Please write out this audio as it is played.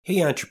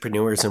Hey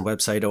entrepreneurs and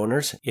website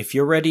owners, if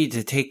you're ready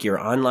to take your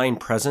online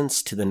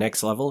presence to the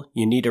next level,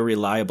 you need a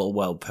reliable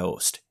web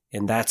host,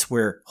 and that's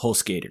where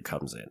HostGator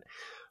comes in.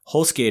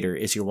 HostGator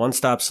is your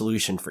one-stop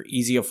solution for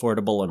easy,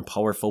 affordable, and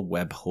powerful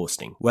web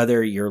hosting.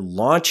 Whether you're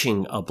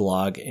launching a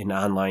blog, an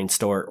online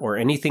store, or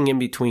anything in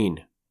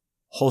between,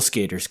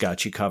 HostGator's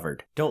got you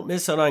covered. Don't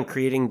miss out on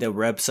creating the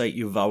website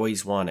you've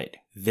always wanted.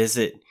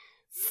 Visit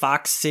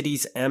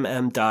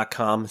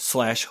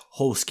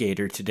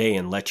foxcitiesmm.com/HostGator today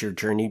and let your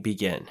journey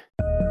begin.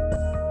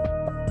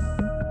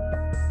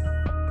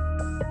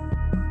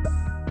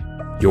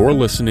 You're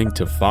listening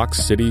to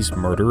Fox Cities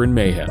Murder and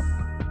Mayhem,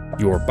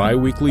 your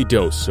bi-weekly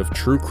dose of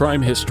true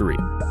crime history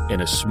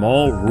in a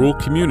small rural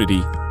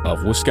community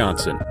of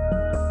Wisconsin.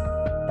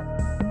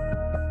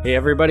 Hey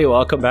everybody,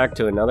 welcome back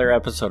to another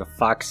episode of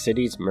Fox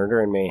Cities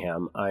Murder and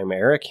Mayhem. I'm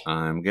Eric.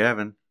 I'm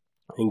Gavin.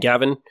 And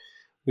Gavin,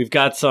 we've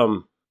got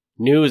some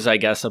news, I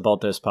guess,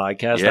 about this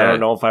podcast. Yeah. I don't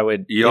know if I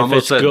would... You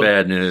almost said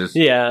bad news.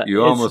 Yeah.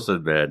 You almost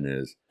said bad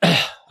news.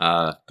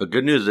 The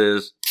good news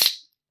is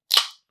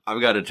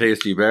I've got a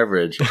tasty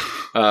beverage.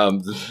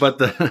 But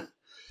the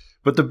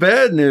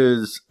bad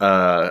news,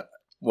 I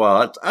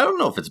don't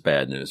know if it's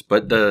bad news,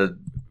 but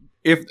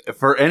if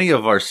for any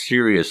of our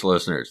serious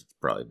listeners, it's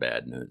probably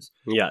bad news.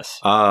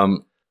 Yes.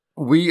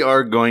 We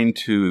are going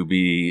to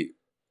be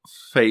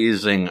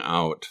phasing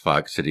out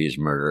Fox Cities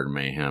Murder and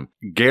Mayhem.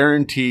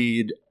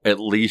 Guaranteed at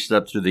least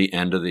up to the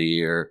end of the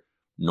year,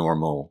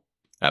 normal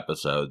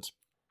episodes.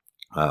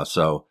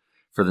 So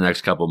for the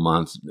next couple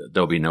months,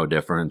 there'll be no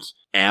difference.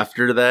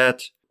 After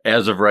that,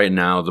 as of right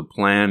now, the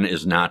plan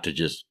is not to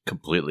just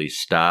completely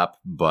stop,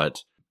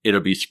 but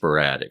it'll be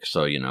sporadic.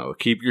 So,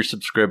 keep your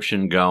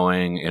subscription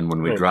going, and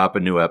when we drop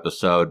a new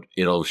episode,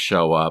 it'll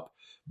show up.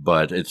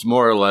 But it's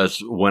more or less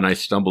when I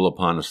stumble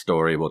upon a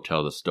story, we'll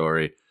tell the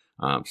story.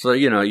 So,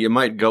 you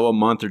might go a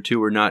month or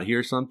two or not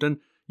hear something.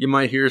 You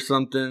might hear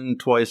something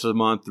twice a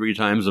month, 3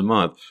 times a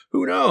month.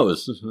 Who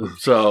knows?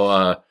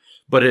 So,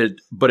 but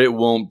it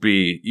won't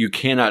be, you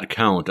cannot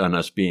count on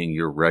us being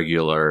your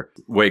regular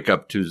wake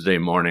up Tuesday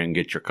morning,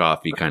 get your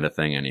coffee kind of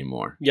thing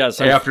anymore.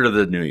 Yes. After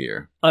the new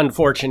year.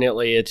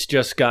 Unfortunately, it's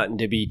just gotten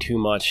to be too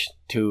much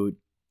to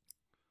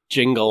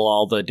jingle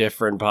all the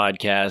different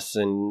podcasts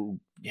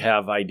and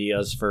have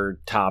ideas for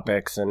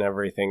topics and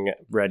everything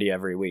ready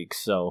every week.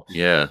 So,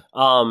 yeah.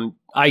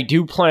 I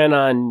do plan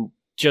on,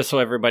 just so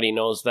everybody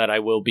knows, that I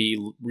will be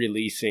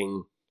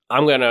releasing,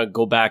 I'm going to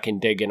go back and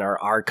dig in our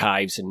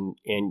archives. And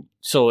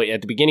so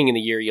at the beginning of the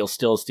year, you'll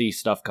still see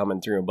stuff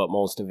coming through, but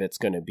most of it's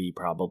going to be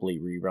probably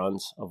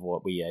reruns of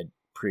what we had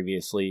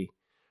previously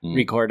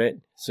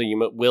recorded. So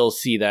you will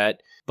see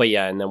that. But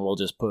yeah, and then we'll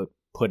just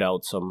put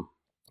out some,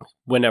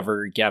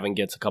 whenever Gavin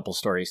gets a couple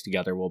stories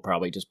together, we'll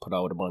probably just put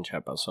out a bunch of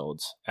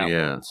episodes at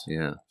once.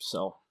 Yeah.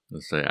 So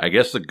Let's say, I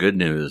guess the good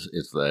news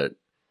is that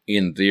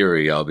in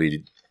theory, I'll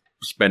be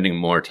spending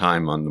more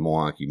time on the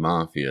Milwaukee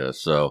Mafia.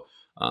 So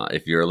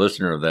if you're a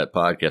listener of that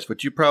podcast,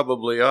 which you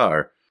probably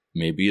are,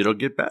 maybe it'll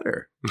get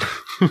better.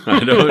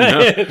 I don't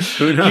know.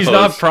 Who knows? He's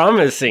not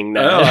promising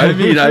that. No, I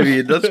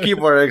mean, let's keep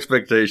our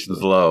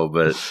expectations low.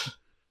 But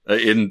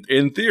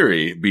in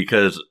theory,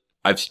 because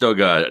I've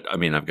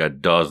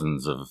got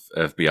dozens of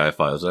FBI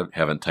files I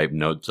haven't typed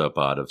notes up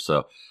out of.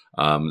 So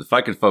if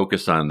I could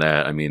focus on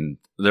that,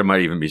 there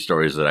might even be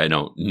stories that I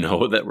don't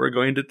know that we're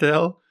going to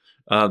tell.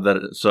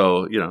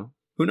 Who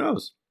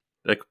knows?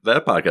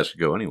 That podcast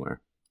could go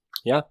anywhere.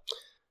 Yeah.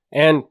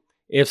 And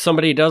if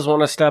somebody does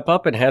want to step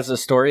up and has a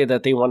story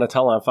that they want to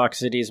tell on Fox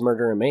Cities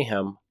Murder and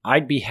Mayhem,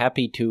 I'd be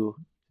happy to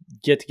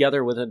get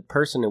together with a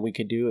person and we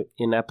could do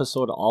an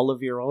episode all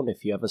of your own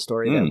if you have a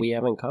story that we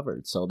haven't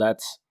covered. So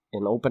that's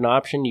an open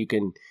option. You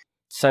can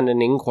send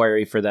an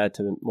inquiry for that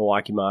to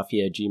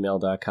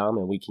MilwaukeeMafia@gmail.com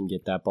and we can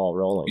get that ball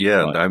rolling.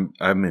 Yeah,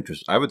 I'm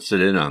interested. I would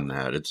sit in on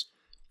that. It's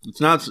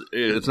not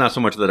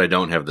so much that I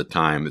don't have the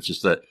time. It's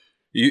just that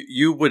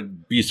you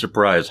would be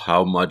surprised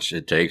how much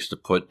it takes to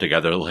put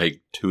together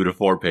like 2 to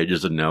 4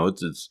 pages of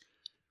notes. It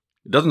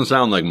doesn't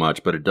sound like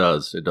much, but it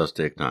does. It does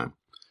take time.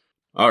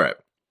 All right.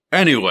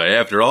 Anyway,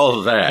 after all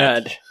of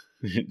that,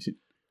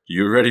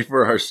 you ready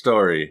for our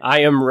story? I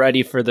am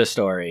ready for the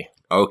story.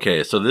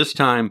 Okay, so this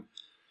time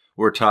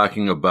we're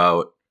talking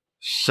about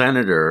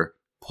Senator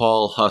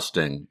Paul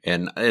Husting,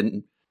 and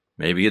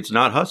maybe it's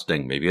not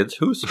Husting, maybe it's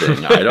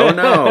Husting. I don't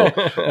know,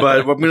 but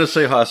I'm going to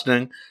say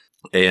Husting.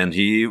 And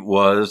he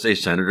was a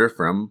senator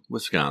from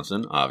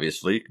Wisconsin,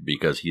 obviously,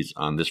 because he's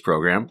on this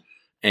program.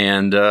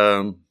 And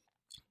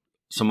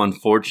some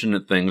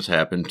unfortunate things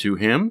happened to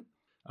him.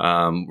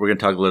 We're going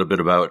to talk a little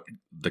bit about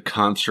the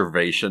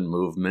conservation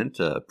movement,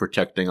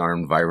 protecting our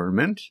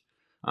environment.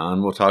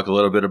 And we'll talk a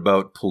little bit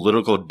about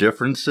political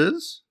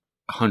differences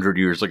 100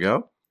 years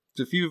ago.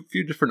 It's a few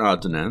different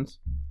odds and ends.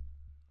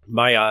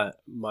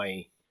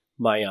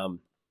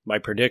 My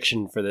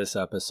prediction for this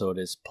episode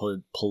is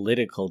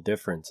political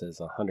differences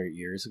 100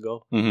 years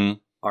ago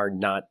are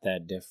not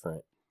that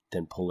different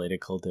than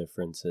political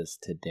differences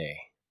today.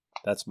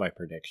 That's my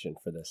prediction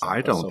for this episode.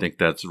 I don't think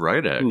that's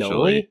right, actually.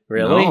 No?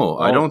 Really? No,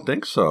 I don't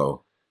think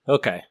so.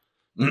 Okay.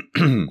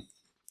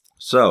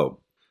 So,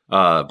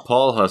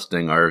 Paul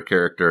Husting, our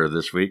character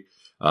this week,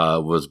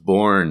 was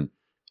born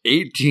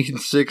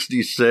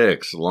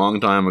 1866, a long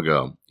time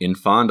ago, in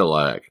Fond du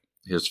Lac.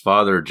 His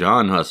father,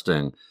 John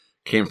Husting,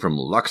 came from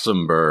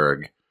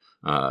Luxembourg.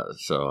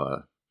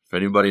 If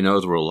anybody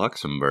knows where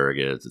Luxembourg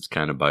is, it's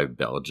kind of by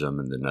Belgium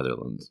and the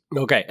Netherlands.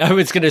 Okay. I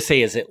was going to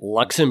say, is it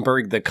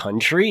Luxembourg the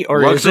country?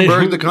 Or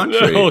Luxembourg is it... the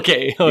country.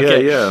 Okay.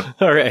 Yeah.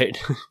 All right.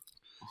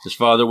 His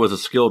father was a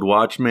skilled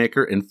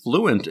watchmaker and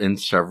fluent in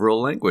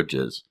several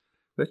languages,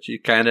 which you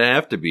kind of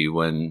have to be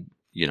when,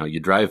 you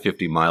drive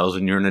 50 miles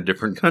and you're in a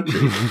different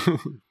country.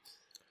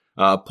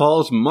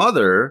 Paul's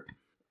mother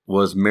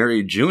was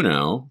Mary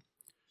Juneau,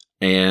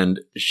 and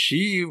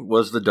she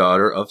was the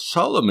daughter of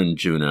Solomon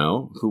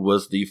Juneau, who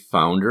was the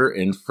founder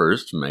and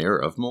first mayor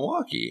of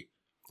Milwaukee.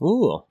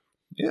 Ooh.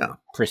 Yeah.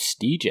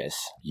 Prestigious.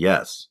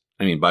 Yes.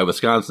 I mean, by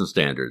Wisconsin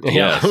standards,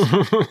 Yeah.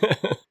 yes.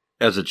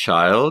 As a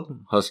child,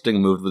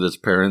 Husting moved with his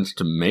parents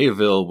to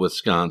Mayville,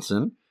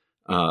 Wisconsin,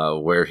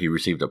 where he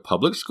received a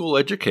public school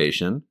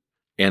education.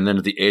 And then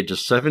at the age of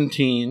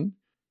 17,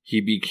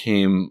 he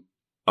became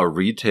a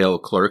retail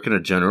clerk in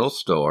a general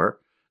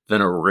store,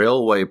 then a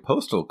railway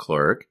postal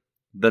clerk,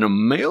 then a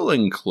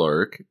mailing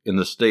clerk in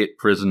the state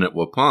prison at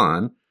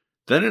Waupun,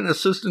 then an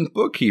assistant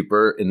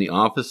bookkeeper in the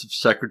office of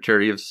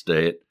Secretary of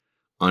State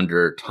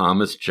under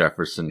Thomas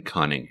Jefferson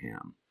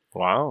Cunningham.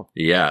 Wow.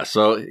 Yeah,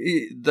 so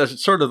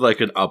that's sort of like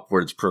an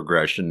upwards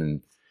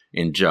progression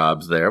in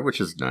jobs there,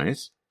 which is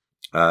nice.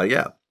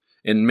 Yeah.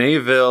 In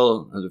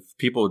Mayville, if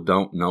people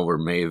don't know where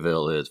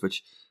Mayville is,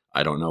 which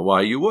I don't know why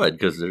you would,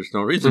 because there's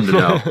no reason to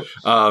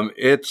know.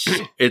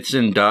 It's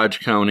in Dodge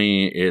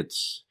County.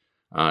 It's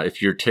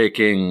if you're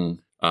taking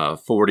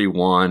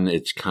 41,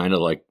 it's kind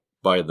of like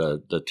by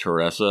the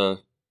Teresa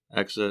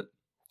exit.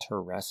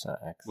 Teresa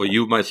exit. Well,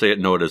 you might say it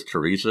known as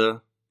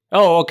Teresa.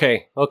 Oh,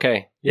 okay.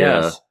 Okay.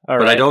 Yes. Yeah. All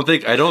but right.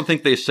 I don't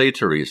think they say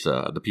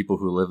Teresa, the people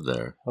who live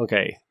there.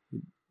 Okay.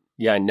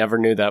 Yeah, I never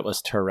knew that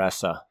was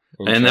Teresa.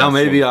 And now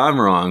maybe I'm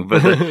wrong,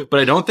 but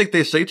I don't think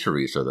they say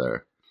Teresa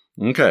there.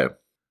 Okay.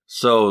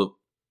 So,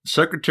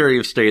 Secretary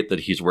of State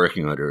that he's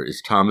working under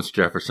is Thomas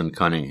Jefferson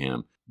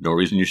Cunningham. No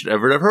reason you should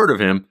ever have heard of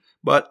him,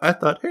 but I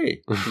thought,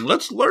 hey,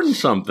 let's learn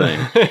something.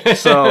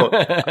 So,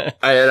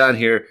 I had on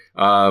here,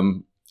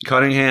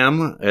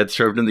 Cunningham had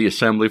served in the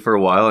assembly for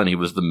a while, and he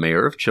was the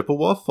mayor of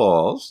Chippewa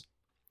Falls,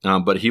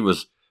 but he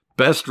was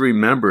best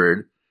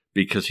remembered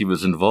because he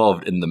was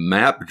involved in the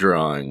map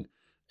drawing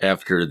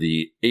after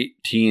the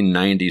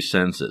 1890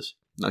 census.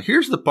 Now,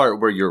 here's the part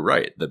where you're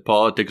right, that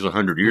politics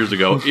 100 years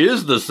ago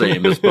is the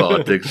same as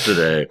politics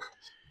today.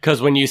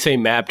 Because when you say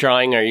map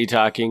drawing, are you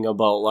talking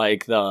about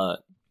like the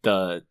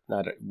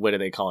what do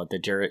they call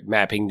it?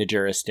 Mapping the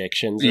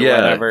jurisdictions or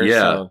whatever?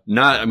 Yeah, So.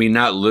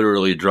 Not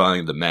literally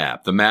drawing the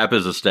map. The map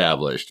is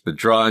established, but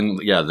drawing,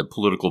 the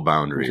political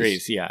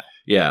boundaries.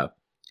 Yeah.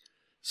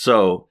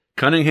 So,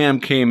 Cunningham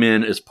came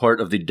in as part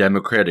of the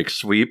Democratic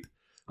sweep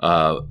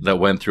that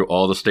went through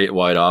all the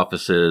statewide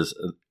offices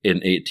in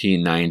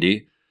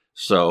 1890.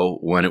 So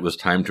when it was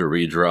time to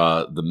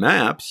redraw the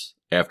maps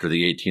after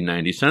the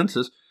 1890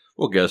 census,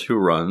 well, guess who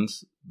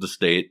runs the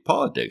state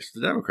politics?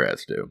 The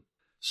Democrats do.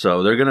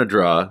 So they're going to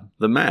draw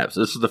the maps.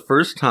 This is the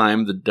first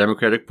time the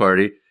Democratic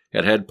Party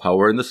had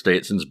power in the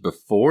state since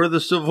before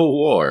the Civil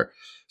War.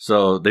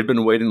 So they've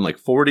been waiting like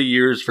 40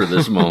 years for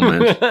this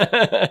moment.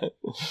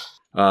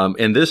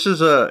 And this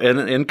is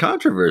and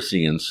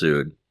controversy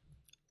ensued.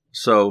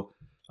 So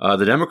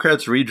the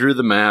Democrats redrew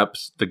the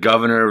maps. The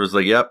governor was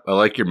like, yep, I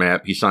like your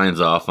map. He signs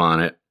off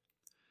on it.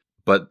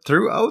 But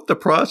throughout the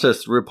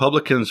process,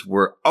 Republicans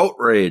were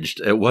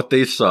outraged at what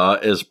they saw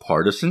as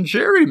partisan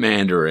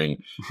gerrymandering,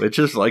 which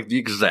is like the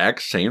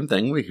exact same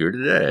thing we hear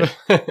today.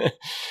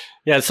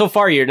 Yeah, so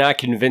far you're not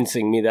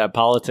convincing me that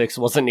politics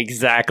wasn't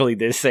exactly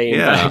the same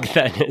back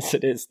then as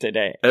it is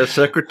today. As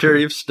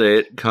Secretary of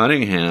State,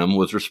 Cunningham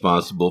was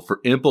responsible for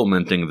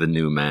implementing the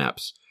new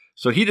maps.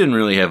 So he didn't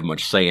really have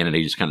much say in it.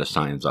 He just kind of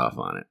signs off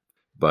on it.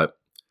 But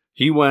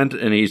he went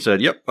and he said,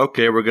 yep,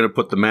 okay, we're going to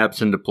put the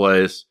maps into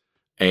place.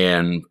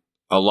 And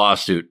a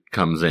lawsuit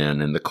comes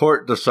in. And the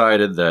court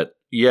decided that,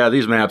 yeah,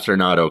 these maps are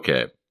not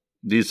okay.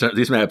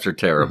 These maps are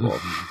terrible.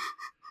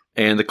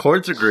 And the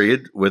courts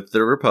agreed with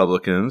the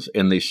Republicans,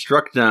 and they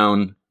struck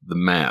down the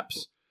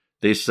maps.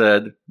 They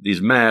said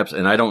these maps,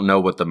 and I don't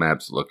know what the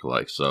maps look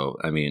like. So,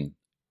 I mean,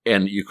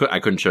 and I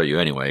couldn't show you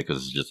anyway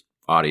because it's just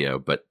audio,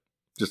 but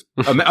just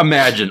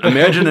imagine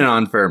an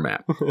unfair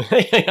map.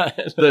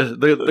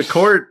 The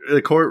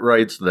court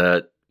writes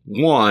that,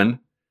 one,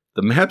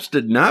 the maps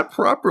did not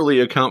properly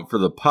account for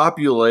the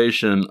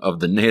population of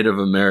the Native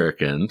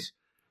Americans,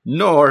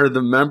 nor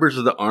the members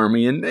of the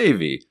Army and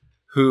Navy,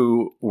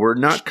 who were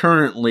not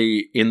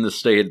currently in the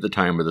state at the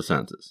time of the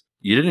census.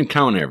 You didn't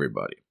count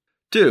everybody.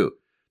 Two,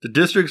 the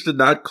districts did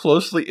not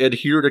closely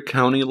adhere to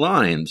county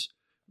lines,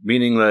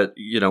 meaning that,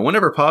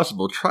 whenever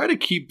possible, try to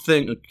keep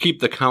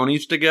the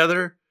counties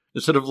together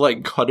instead of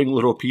like cutting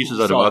little pieces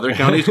out of other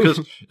counties, because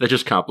that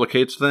just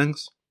complicates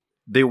things.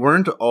 They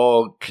weren't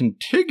all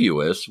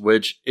contiguous,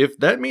 which, if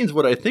that means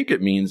what I think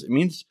it means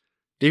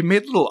they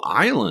made little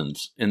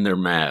islands in their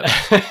maps.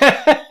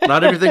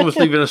 Not everything was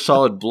even a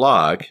solid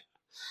block.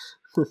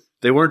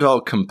 They weren't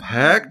all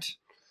compact.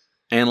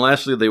 And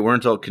lastly, they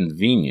weren't all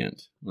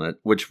convenient,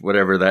 which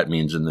whatever that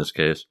means in this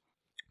case.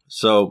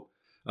 So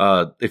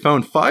they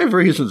found 5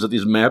 reasons that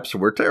these maps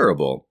were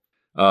terrible.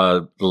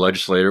 The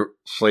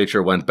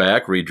legislature went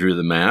back, redrew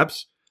the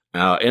maps.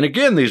 And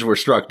again, these were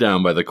struck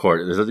down by the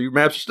court. They said, your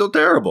maps are still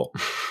terrible.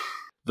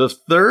 The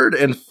third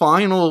and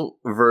final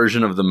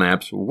version of the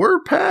maps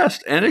were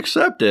passed and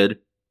accepted.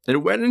 It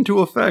went into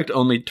effect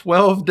only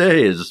 12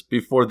 days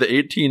before the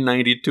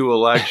 1892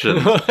 election.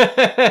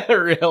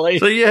 Really?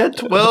 So you had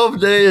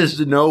 12 days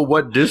to know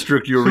what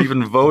district you were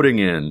even voting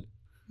in.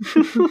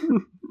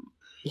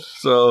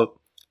 So,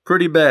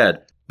 pretty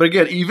bad. But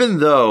again, even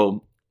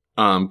though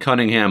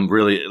Cunningham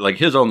really, like,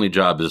 his only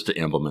job is to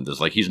implement this.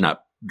 Like, he's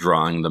not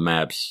drawing the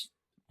maps,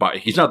 but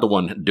he's not the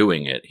one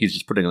doing it. He's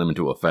just putting them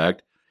into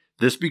effect.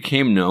 This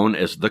became known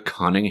as the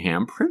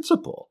Cunningham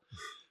Principle,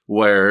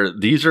 where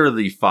these are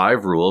the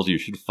 5 rules you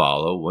should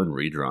follow when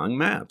redrawing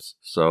maps.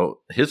 So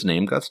his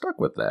name got stuck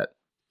with that.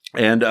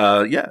 And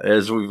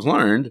as we've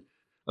learned,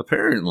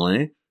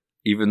 apparently,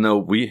 even though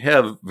we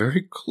have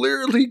very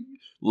clearly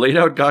laid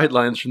out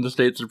guidelines from the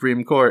state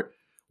Supreme Court,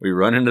 we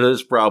run into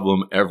this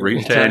problem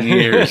every 10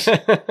 years.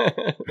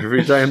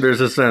 Every time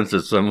there's a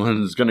census,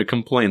 someone's going to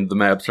complain the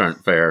maps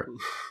aren't fair.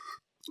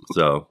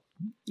 So,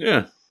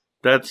 yeah,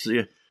 that's...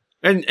 Yeah.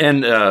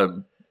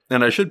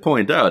 And I should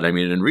point out, I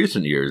mean, in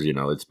recent years,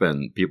 it's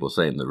been people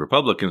saying the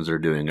Republicans are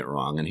doing it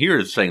wrong, and here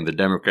it's saying the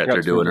Democrats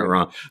are doing it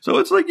wrong. So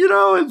it's like,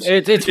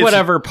 it's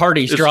whatever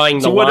party's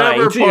drawing the whatever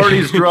lines. Whatever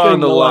party's drawing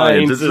the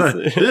lines.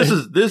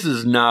 This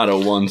is not a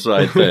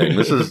one-side thing.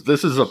 This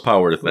is a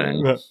power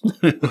thing.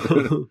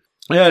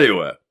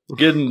 Anyway,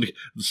 getting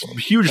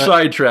huge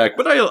sidetrack,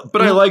 but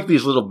I like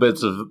these little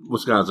bits of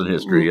Wisconsin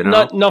history.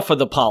 Enough of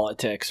the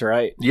politics,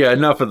 right? Yeah,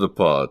 enough of the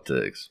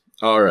politics.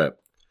 All right.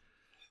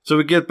 So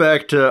we get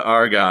back to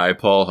our guy,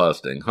 Paul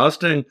Husting.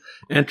 Husting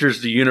enters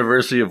the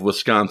University of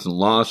Wisconsin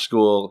Law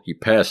School. He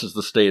passes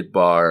the state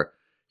bar.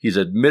 He's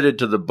admitted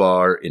to the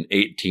bar in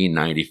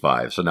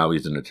 1895, so now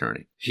he's an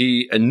attorney.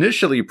 He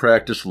initially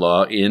practiced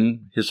law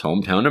in his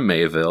hometown of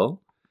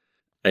Mayville,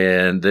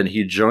 and then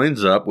he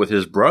joins up with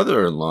his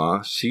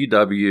brother-in-law,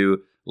 C.W.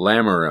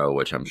 Lamoureux,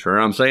 which I'm sure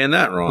I'm saying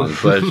that wrong,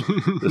 but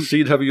the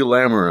C.W.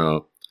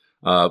 Lamoureux,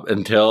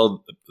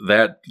 until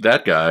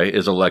that guy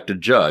is elected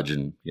judge,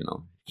 and,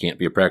 can't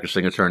be a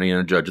practicing attorney and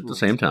a judge at the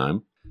same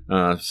time.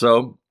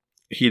 So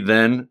he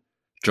then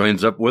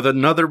joins up with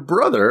another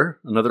brother,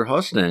 another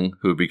Husting,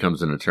 who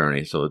becomes an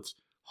attorney. So it's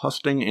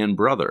Husting and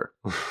brother.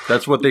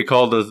 That's what they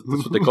call their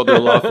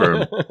law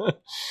firm.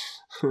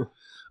 The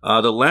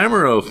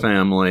Lamoureux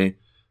family,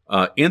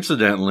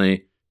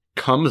 incidentally,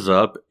 comes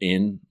up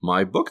in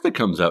my book that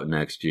comes out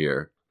next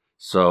year.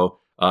 So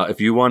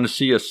if you want to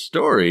see a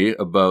story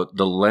about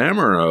the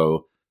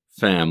Lamoureux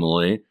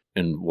family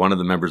and one of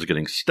the members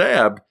getting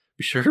stabbed,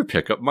 be sure to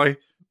pick up my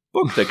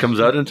book that comes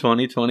out in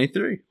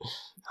 2023.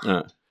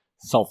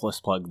 Selfless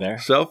plug there.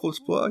 Selfless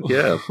plug,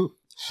 yeah.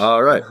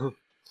 All right.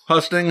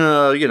 Husting,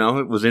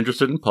 was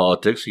interested in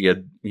politics. He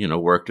had,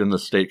 worked in the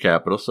state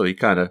capitol, so he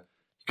kind of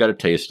got a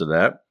taste of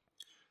that.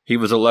 He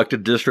was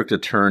elected district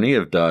attorney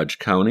of Dodge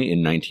County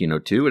in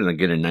 1902 and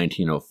again in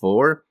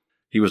 1904.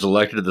 He was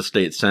elected to the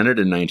state senate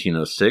in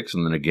 1906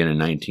 and then again in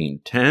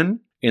 1910.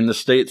 In the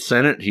state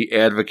senate, he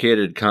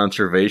advocated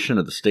conservation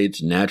of the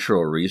state's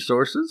natural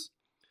resources.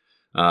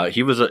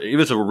 He was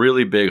a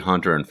really big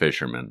hunter and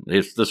fisherman.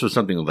 This was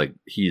something like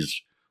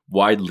he's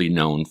widely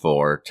known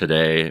for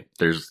today.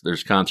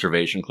 There's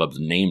conservation clubs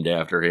named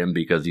after him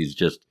because he's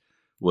just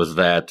was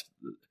that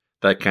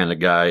kind of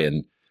guy.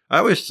 And I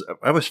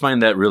always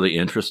find that really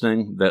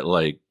interesting that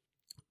like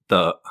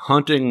the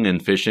hunting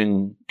and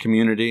fishing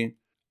community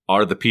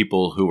are the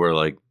people who are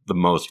like the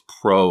most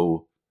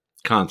pro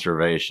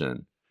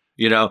conservation.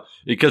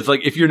 Because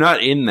like if you're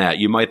not in that,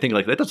 you might think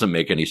like that doesn't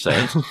make any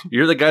sense.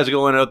 You're the guys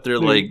going out there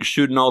like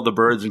shooting all the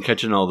birds and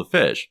catching all the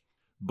fish.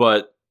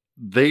 But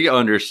they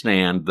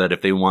understand that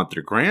if they want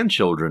their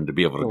grandchildren to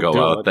be able to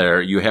go out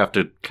there, you have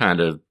to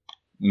kind of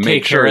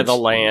make sure of the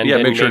land. Yeah,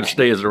 make sure it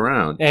stays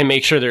around. And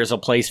make sure there's a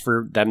place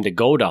for them to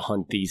go to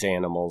hunt these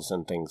animals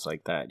and things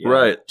like that. Yeah,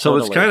 right. So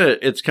totally.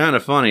 it's kind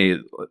of funny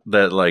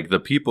that like the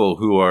people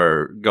who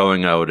are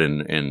going out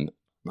and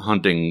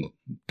hunting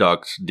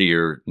ducks,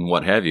 deer, and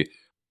what have you,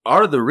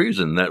 are the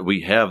reason that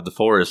we have the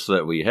forests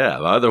that we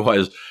have.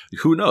 Otherwise,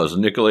 who knows?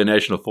 Nicolay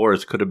National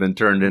Forest could have been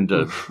turned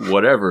into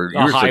whatever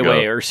years a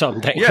highway ago. Or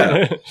something.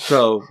 Yeah.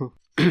 So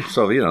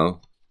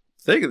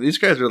these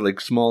guys are like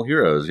small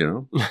heroes. He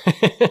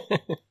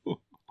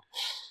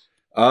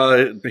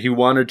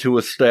wanted to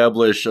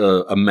establish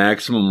a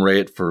maximum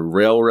rate for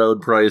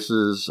railroad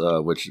prices,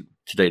 which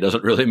today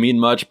doesn't really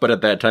mean much, but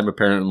at that time,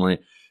 apparently,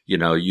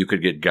 you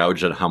could get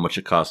gouged at how much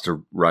it costs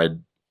to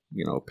ride,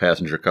 a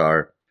passenger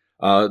car.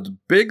 The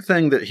big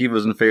thing that he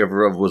was in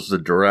favor of was the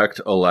direct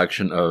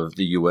election of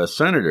the U.S.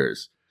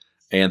 senators.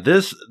 And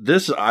this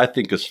I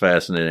think is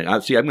fascinating.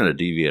 I'm going to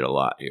deviate a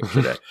lot here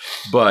today.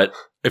 But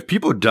if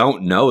people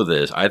don't know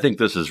this, I think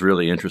this is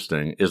really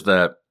interesting, is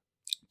that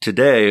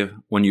today,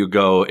 when you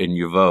go and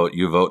you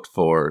vote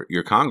for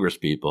your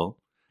congresspeople,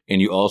 and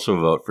you also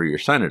vote for your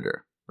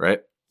senator, right?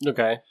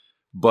 Okay.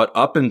 But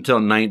up until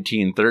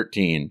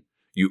 1913,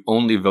 you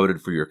only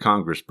voted for your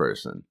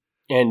congressperson.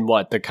 And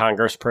what, the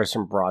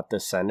congressperson brought the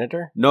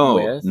senator?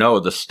 No,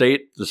 the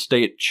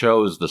state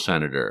chose the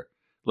senator.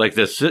 Like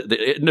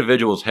the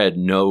individuals had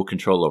no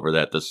control over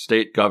that. The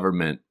state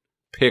government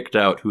picked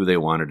out who they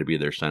wanted to be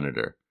their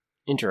senator.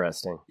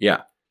 Interesting.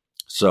 Yeah.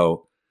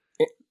 So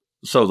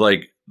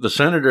like the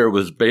senator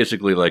was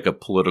basically like a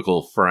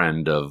political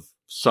friend of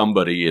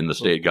somebody in the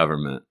state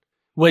government.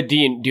 What do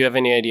you have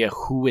any idea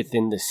who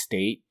within the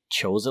state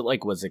chose it?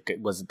 Like, was it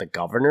the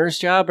governor's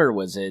job, or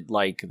was it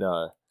like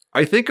the?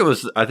 I think it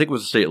was the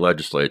state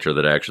legislature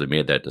that actually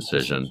made that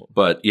decision.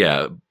 But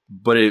yeah,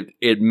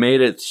 it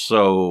made it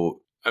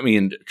so. I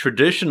mean,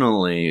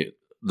 traditionally,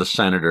 the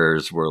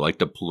senators were like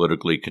the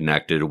politically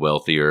connected,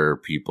 wealthier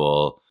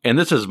people, and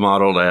this is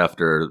modeled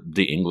after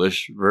the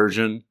English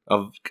version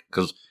of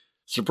because.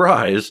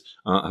 Surprise!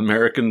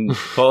 American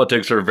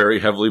politics are very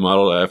heavily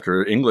modeled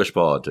after English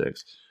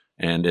politics,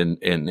 and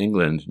in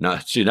England, now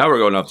we're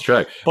going off the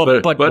track.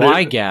 But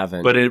why,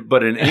 Gavin?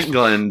 But in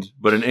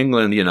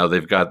England, you know,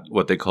 they've got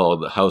what they call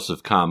the House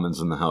of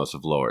Commons and the House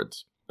of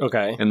Lords.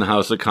 Okay. And the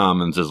House of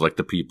Commons is like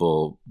the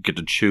people get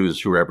to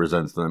choose who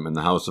represents them, and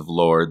the House of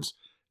Lords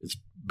is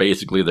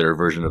basically their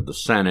version of the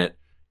Senate,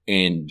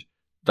 and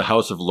the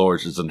House of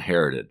Lords is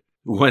inherited.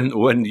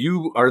 When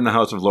you are in the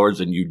House of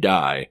Lords and you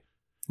die.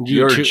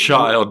 Your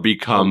child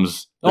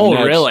becomes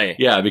really?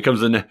 Yeah, becomes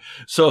the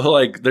so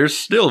like there's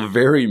still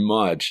very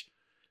much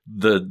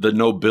the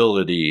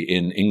nobility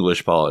in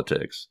English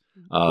politics.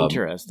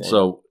 Interesting.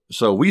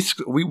 So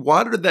we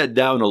watered that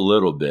down a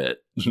little bit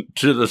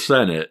to the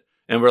Senate,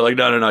 and we're like,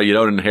 no, you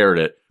don't inherit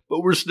it,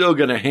 but we're still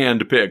going to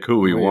handpick who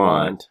we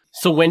want.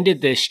 So when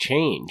did this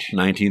change?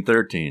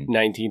 1913.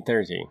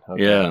 1913.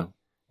 Okay. Yeah.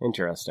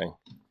 Interesting.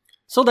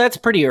 So that's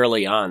pretty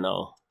early on,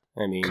 though.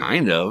 I mean,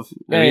 kind of.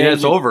 I mean,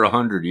 it's over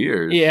 100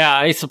 years. Yeah,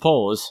 I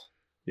suppose.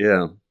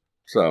 Yeah.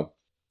 So,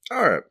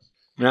 all right.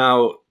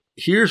 Now,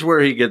 here's where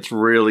he gets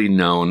really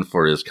known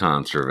for his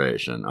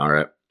conservation. All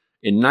right.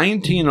 In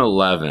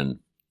 1911,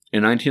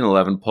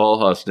 Paul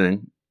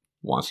Husting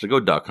wants to go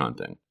duck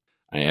hunting.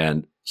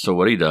 And so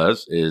what he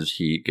does is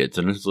he gets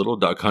in his little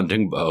duck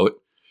hunting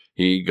boat.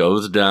 He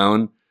goes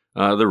down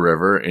the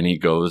river and he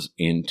goes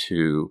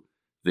into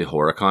the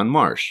Horicon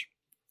Marsh.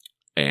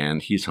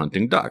 And he's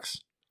hunting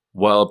ducks.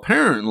 Well,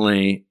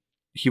 apparently,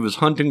 he was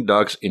hunting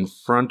ducks in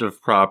front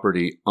of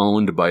property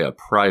owned by a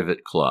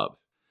private club.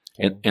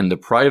 Okay. And the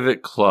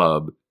private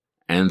club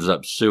ends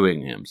up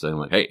suing him, saying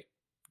like, hey,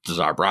 this is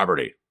our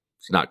property.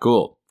 It's not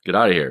cool. Get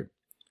out of here.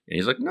 And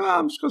he's like, no,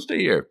 I'm just going to stay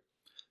here.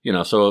 You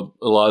know, so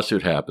a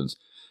lawsuit happens.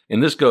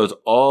 And this goes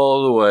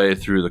all the way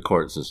through the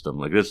court system.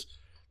 Like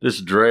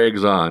this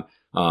drags on.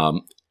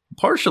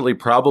 Partially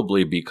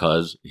probably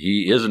because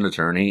he is an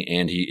attorney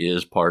and he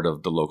is part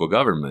of the local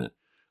government.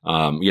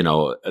 You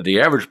know, the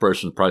average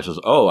person probably says,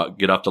 oh,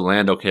 get off the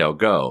land. Okay, I'll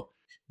go.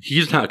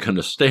 He's not going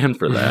to stand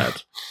for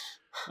that.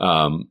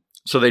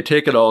 So they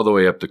take it all the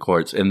way up to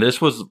courts. And this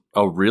was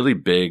a really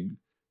big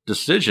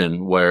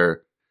decision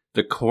where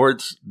the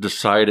courts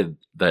decided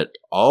that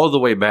all the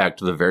way back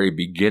to the very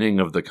beginning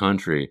of the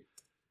country,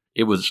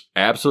 it was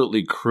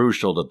absolutely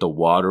crucial that the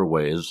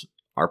waterways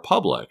are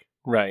public.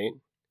 Right.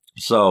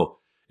 So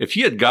if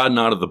he had gotten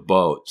out of the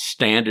boat,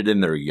 stand it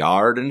in their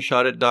yard and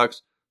shot at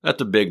ducks,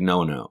 that's a big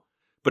no-no.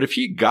 But if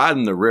he got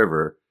in the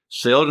river,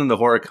 sailed in the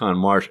Horicon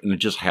Marsh, and it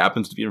just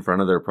happens to be in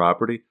front of their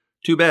property,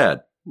 too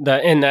bad.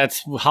 And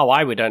that's how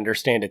I would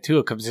understand it,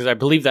 too, because I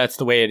believe that's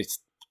the way it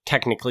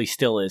technically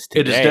still is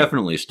today. It is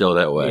definitely still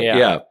that way.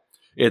 Yeah.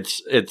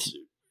 It's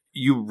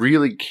you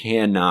really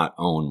cannot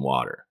own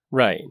water.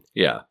 Right.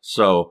 Yeah.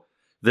 So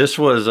this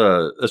was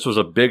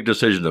a big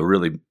decision to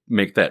really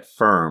make that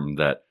firm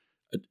that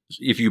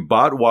if you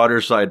bought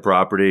waterside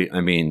property,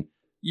 I mean,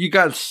 you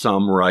got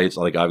some rights.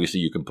 Like obviously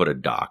you can put a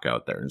dock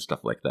out there and stuff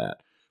like that.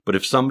 But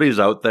if somebody's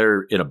out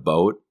there in a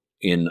boat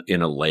in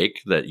a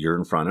lake that you're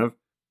in front of,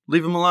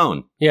 leave them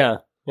alone. Yeah.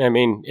 I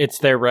mean, it's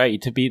their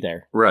right to be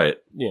there. Right.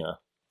 Yeah.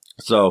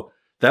 So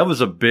that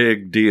was a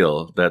big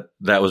deal that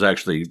was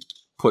actually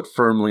put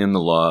firmly in the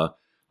law.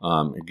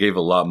 It gave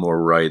a lot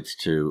more rights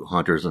to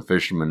hunters and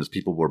fishermen as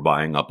people were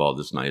buying up all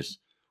this nice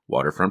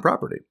waterfront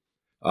property.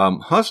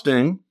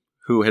 Husting,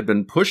 who had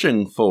been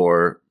pushing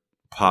for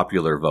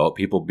popular vote,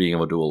 people being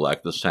able to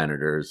elect the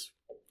senators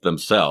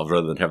themselves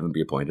rather than have them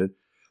be appointed,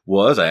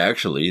 was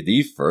actually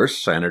the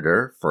first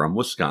senator from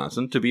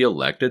Wisconsin to be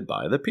elected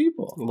by the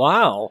people.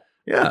 Wow.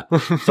 Yeah.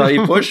 So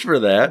he pushed for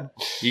that.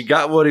 He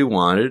got what he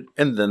wanted,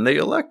 and then they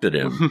elected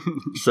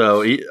him.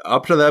 So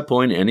up to that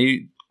point,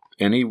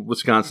 any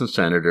Wisconsin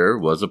senator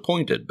was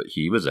appointed, but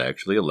he was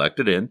actually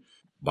elected in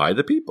by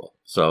the people.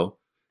 So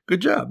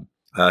good job.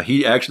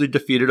 He actually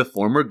defeated a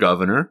former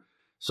governor.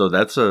 So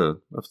that's a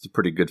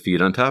pretty good feat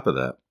on top of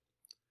that.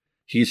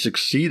 He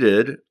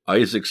succeeded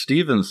Isaac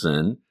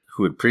Stevenson,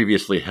 who had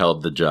previously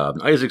held the job.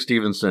 Isaac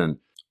Stevenson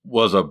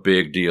was a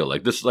big deal.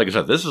 Like this, like I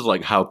said, this is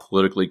like how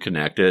politically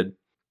connected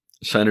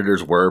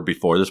senators were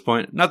before this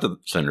point. Not that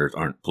senators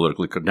aren't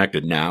politically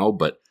connected now,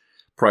 but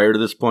prior to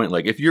this point,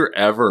 like if you're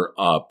ever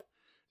up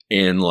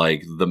in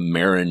like the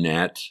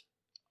Marinette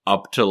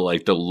up to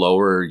like the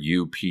lower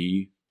UP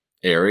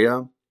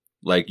area,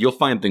 like you'll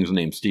find things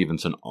named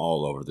Stevenson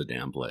all over the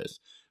damn place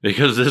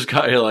because this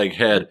guy like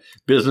had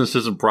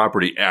businesses and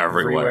property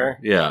everywhere.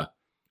 Yeah.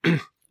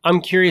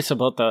 I'm curious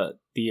about the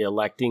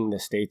electing the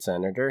state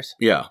senators.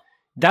 Yeah.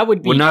 That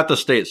would be... Well, not the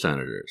state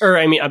senators. Or,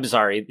 I mean, I'm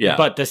sorry. Yeah.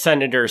 But the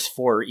senators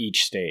for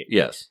each state.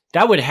 Yes.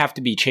 That would have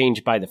to be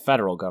changed by the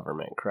federal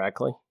government,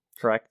 correct?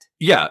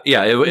 Yeah.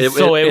 It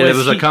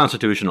was a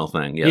constitutional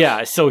thing. Yes.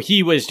 Yeah, so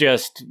he was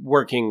just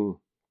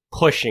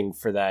pushing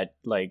for that,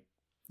 like...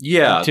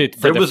 Yeah,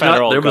 there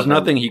was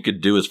nothing he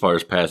could do as far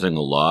as passing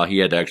a law. He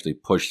had to actually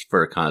push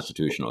for a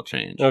constitutional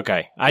change.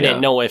 Okay. I didn't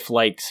know if,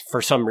 like,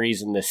 for some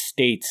reason the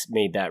states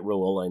made that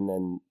rule and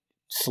then...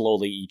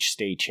 slowly each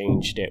state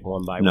changed it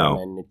one by one,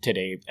 and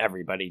today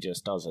everybody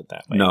just does it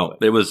that way. No,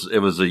 it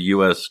was a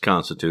U.S.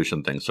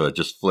 Constitution thing, so it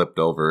just flipped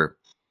over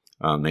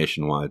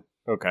nationwide.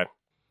 Okay.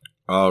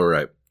 All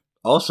right.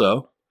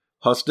 Also,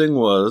 Husting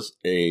was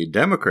a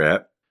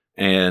Democrat,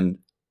 and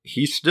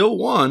he still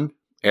won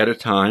at a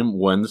time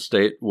when the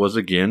state was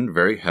again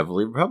very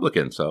heavily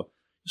Republican, so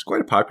he's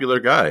quite a popular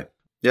guy.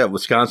 Yeah,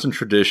 Wisconsin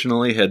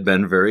traditionally had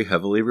been very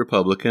heavily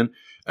Republican.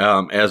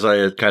 As I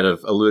had kind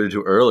of alluded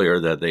to earlier,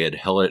 that they had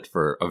held it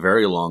for a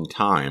very long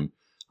time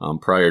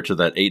prior to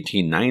that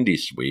 1890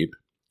 sweep.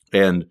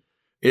 And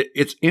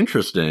it's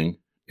interesting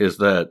is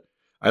that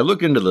I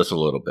look into this a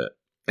little bit.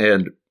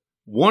 And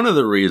one of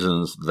the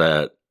reasons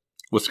that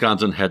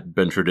Wisconsin had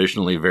been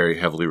traditionally very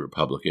heavily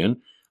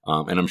Republican,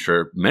 and I'm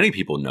sure many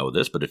people know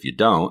this, but if you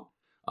don't,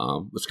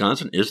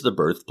 Wisconsin is the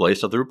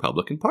birthplace of the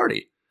Republican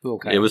Party.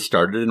 Okay. It was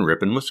started in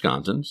Ripon,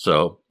 Wisconsin,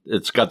 so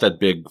it's got that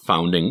big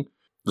founding.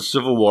 The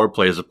Civil War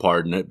plays a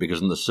part in it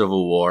because in the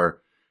Civil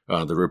War,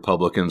 the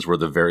Republicans were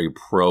the very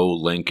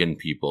pro-Lincoln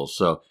people.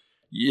 So,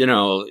 you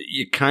know,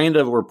 you kind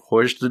of were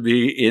pushed to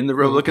be in the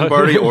Republican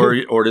Party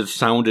or it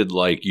sounded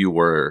like you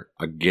were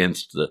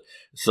against the...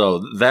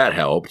 So that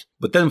helped.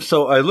 But then,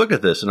 so I look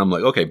at this and I'm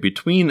like, okay,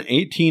 between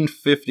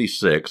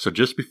 1856, so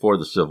just before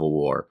the Civil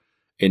War,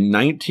 in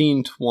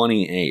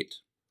 1928...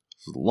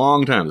 a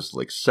long time. This is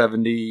like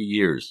 70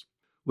 years.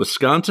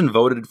 Wisconsin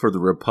voted for the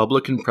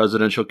Republican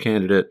presidential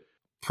candidate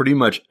pretty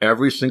much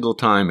every single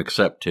time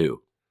except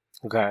two.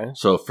 Okay.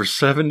 So for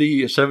 70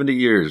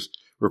 years,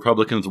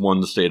 Republicans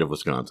won the state of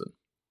Wisconsin.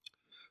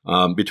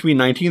 Between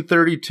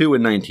 1932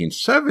 and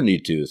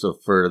 1972, so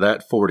for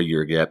that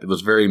 40-year gap, it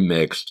was very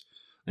mixed,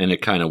 and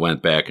it kind of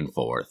went back and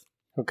forth.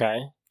 Okay.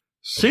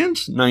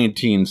 Since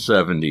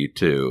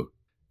 1972,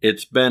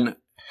 it's been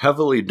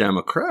heavily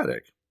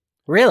Democratic.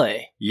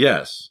 Really?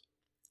 Yes.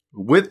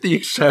 With the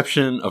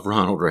exception of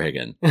Ronald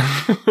Reagan.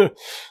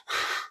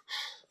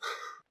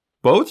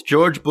 Both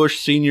George Bush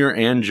Sr.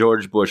 and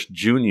George Bush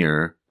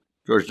Jr.,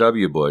 George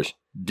W. Bush,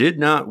 did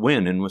not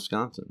win in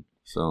Wisconsin.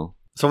 So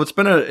it's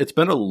been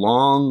a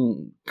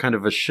long kind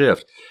of a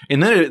shift.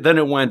 And then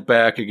it went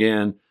back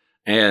again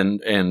and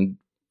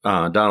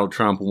Donald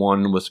Trump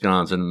won in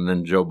Wisconsin and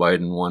then Joe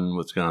Biden won in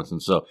Wisconsin.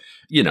 So,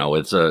 you know,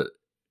 it's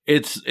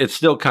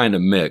still kind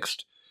of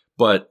mixed.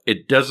 But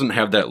it doesn't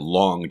have that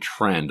long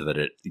trend that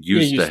it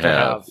used to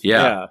have.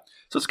 Yeah.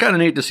 So it's kind of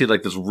neat to see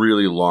like this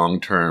really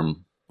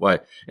long-term way.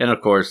 And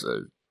of course,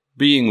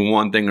 being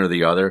one thing or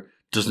the other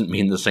doesn't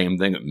mean the same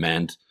thing it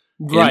meant.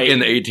 Right. In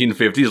the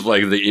 1850s,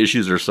 like the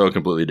issues are so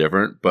completely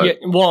different. But yeah,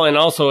 well, and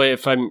also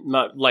if I'm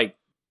not like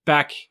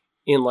back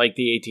in like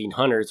the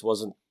 1800s,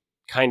 wasn't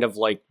kind of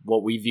like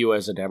what we view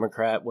as a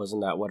Democrat,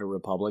 wasn't that what a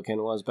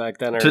Republican was back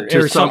then,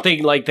 or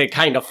something like they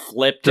kind of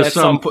flipped at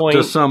some point?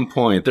 To some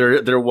point,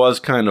 there was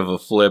kind of a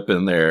flip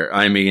in there.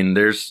 I mean,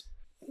 we're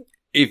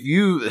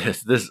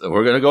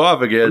gonna go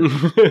off again.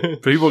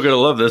 People are gonna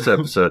love this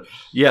episode.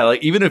 Yeah,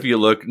 like even if you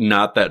look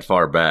not that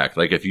far back,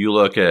 like if you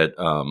look at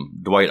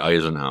Dwight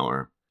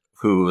Eisenhower,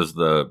 who was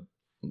the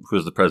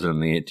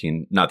president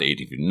in the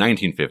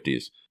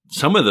 1950s,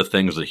 some of the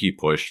things that he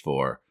pushed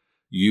for,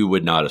 you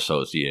would not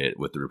associate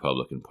with the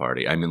Republican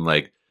Party. I mean,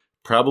 like,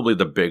 probably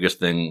the biggest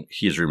thing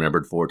he's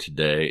remembered for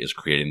today is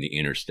creating the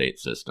interstate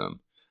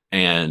system.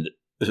 And,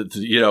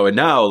 you know, and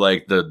now,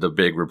 like, the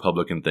big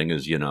Republican thing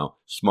is, you know,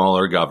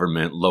 smaller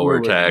government,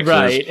 lower taxes.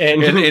 Right.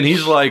 And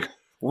he's like,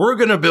 we're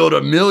going to build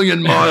 1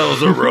 million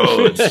miles of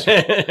roads.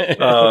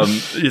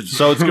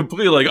 So it's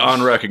completely, like,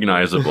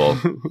 unrecognizable.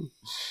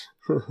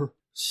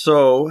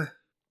 So...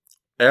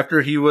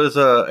 After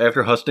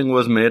Husting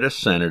was made a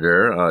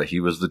senator, he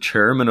was the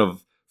chairman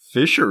of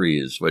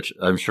fisheries, which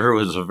I'm sure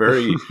was a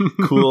very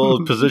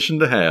cool position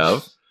to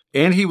have.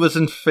 And he was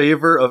in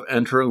favor of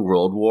entering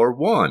World War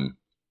I.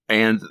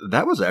 And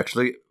that was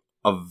actually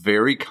a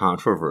very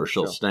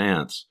controversial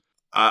stance.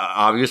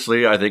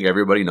 Obviously, I think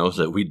everybody knows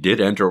that we did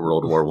enter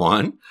World War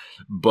I,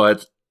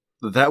 but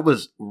that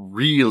was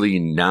really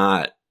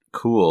not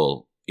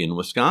cool in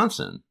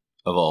Wisconsin,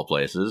 of all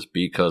places,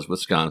 because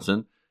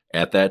Wisconsin,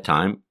 at that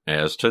time,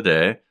 as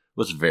today,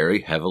 was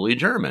very heavily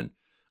German.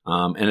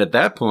 And at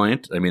that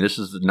point, I mean, this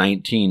is the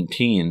 19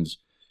 teens.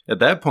 At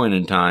that point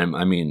in time,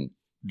 I mean,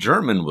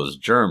 German was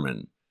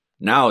German.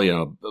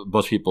 Now,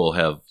 most people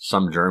have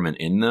some German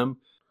in them.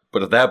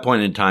 But at that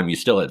point in time, you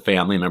still had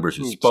family members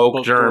who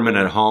spoke German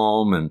at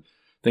home and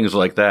things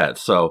like that.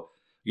 So,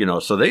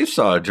 so they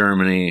saw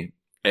Germany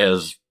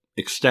as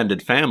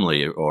extended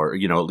family or,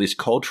 at least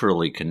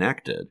culturally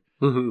connected.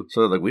 Mm-hmm.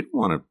 So like, we don't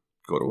want to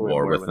go to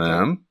war with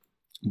them.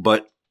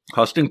 But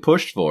Husting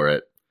pushed for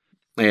it.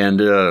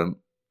 And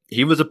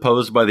he was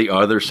opposed by the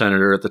other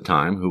senator at the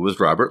time, who was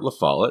Robert La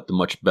Follette, the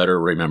much better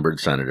remembered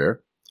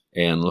senator.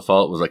 And La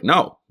Follette was like,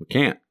 no, we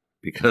can't,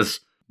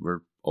 because we're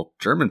all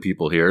German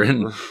people here,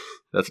 and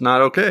that's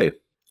not okay.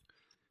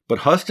 But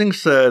Husting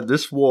said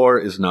this war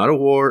is not a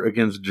war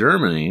against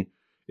Germany.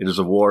 It is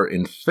a war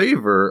in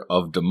favor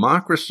of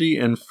democracy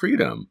and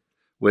freedom,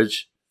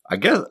 which I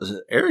guess,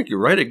 Eric, you're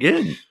right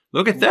again.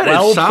 Look at that.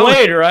 Well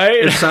played,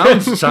 right? It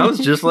sounds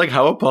just like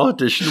how a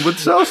politician would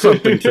sell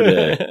something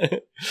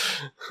today.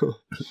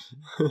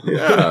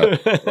 Yeah.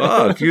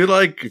 Oh, if you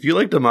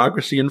like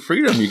democracy and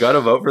freedom, you got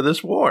to vote for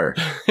this war.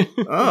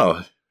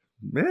 Oh,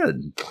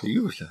 man,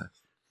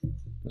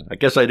 I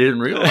guess I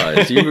didn't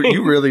realize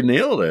you really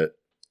nailed it.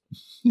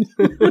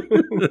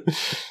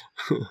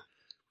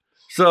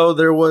 So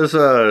there was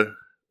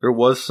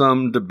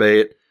some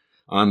debate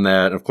on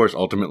that. Of course,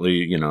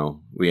 ultimately,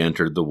 we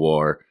entered the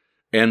war.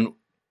 And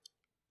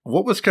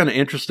what was kind of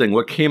interesting,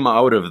 what came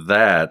out of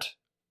that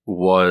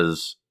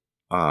was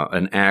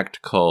an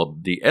act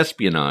called the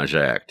Espionage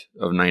Act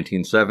of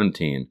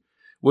 1917,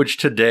 which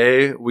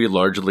today we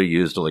largely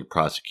use to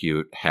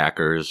prosecute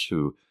hackers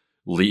who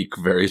leak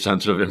very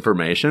sensitive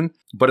information.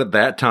 But at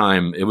that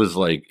time, it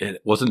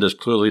wasn't as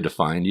clearly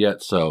defined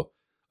yet. So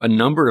a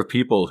number of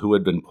people who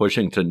had been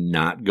pushing to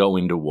not go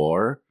into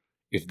war,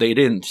 if they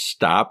didn't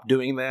stop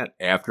doing that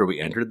after we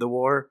entered the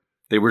war,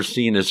 they were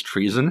seen as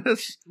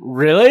treasonous.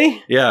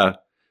 Really? Yeah.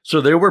 So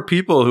there were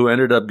people who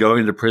ended up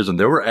going to prison.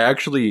 There were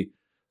actually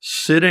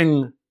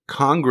sitting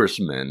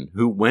congressmen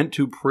who went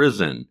to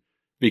prison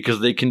because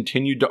they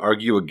continued to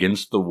argue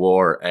against the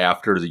war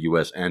after the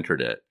U.S.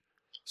 entered it.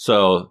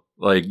 So,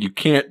 you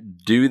can't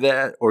do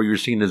that or you're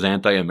seen as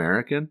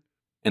anti-American,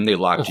 and they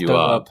locked you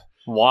up.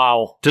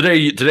 Wow.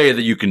 Today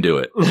that you can do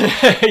it.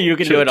 You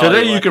can do it all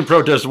today you you want. can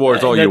protest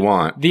wars all you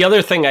want. The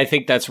other thing I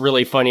think that's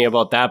really funny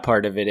about that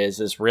part of it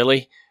is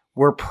really,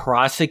 we're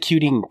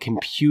prosecuting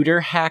computer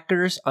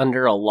hackers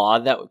under a law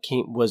that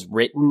was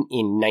written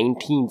in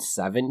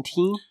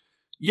 1917.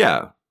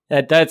 Yeah.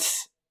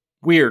 That's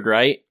weird,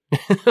 right?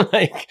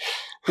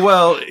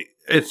 Well,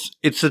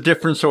 it's a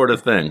different sort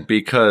of thing,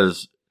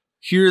 because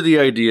here the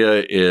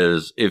idea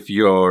is, if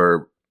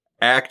you're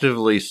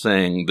actively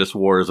saying this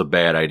war is a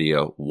bad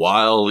idea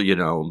while,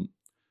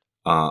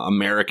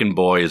 American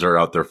boys are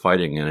out there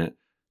fighting in it,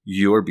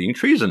 you are being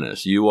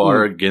treasonous. You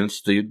are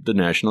against the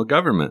national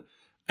government.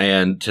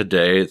 And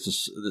today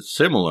it's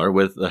similar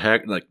with the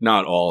hack,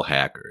 not all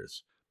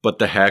hackers, but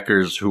the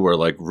hackers who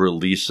are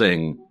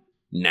releasing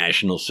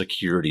national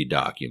security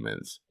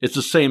documents. It's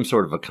the same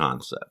sort of a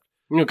concept.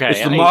 Okay.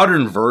 It's the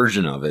modern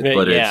version of it,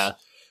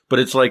 but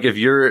it's if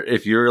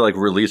you're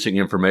releasing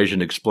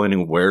information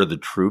explaining where the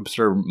troops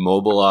are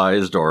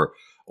mobilized or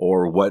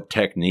what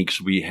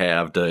techniques we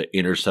have to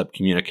intercept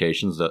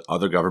communications that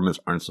other governments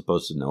aren't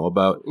supposed to know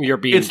about.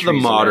 It's the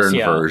modern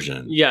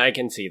version. Yeah, I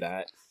can see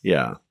that.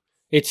 Yeah.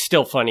 It's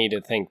still funny to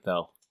think,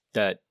 though,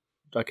 that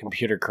a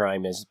computer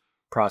crime is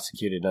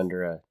prosecuted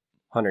under a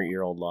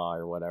 100-year-old law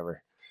or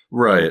whatever.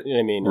 Right.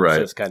 I mean,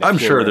 right. It's just kind of I'm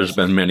sure there's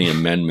been many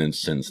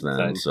amendments since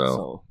then.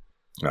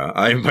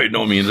 I'm by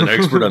no means an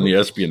expert on the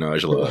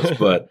espionage laws,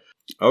 but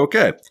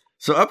okay.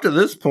 So up to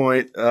this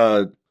point,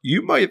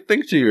 you might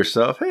think to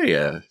yourself,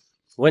 hey,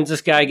 when's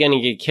this guy going to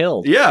get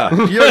killed? Yeah.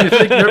 You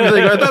think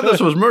everything. I thought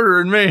this was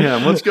murder and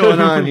mayhem. What's going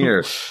on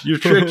here?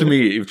 You've tricked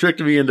me. You've tricked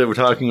me into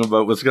talking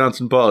about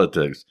Wisconsin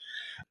politics.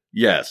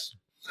 Yes.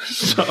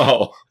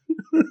 So.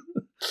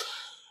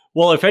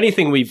 Well, if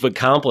anything we've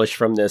accomplished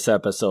from this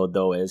episode,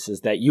 though,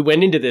 is that you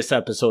went into this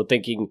episode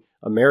thinking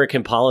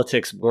American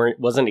politics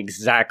wasn't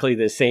exactly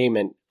the same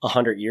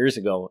 100 years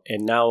ago,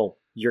 and now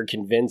you're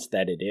convinced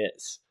that it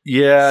is.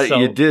 Yeah, so.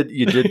 You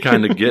did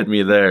kind of get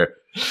me there.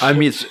 I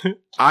mean,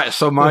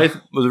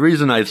 the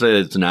reason I say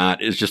it's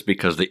not is just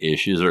because the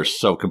issues are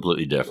so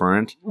completely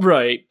different.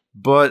 Right.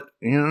 But,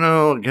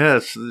 I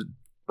guess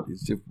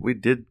we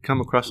did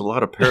come across a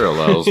lot of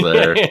parallels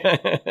there.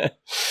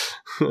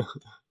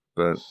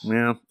 But,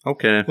 yeah,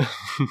 okay.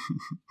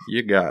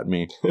 You got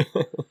me.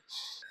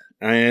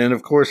 And,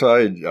 of course,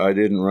 I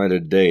didn't write a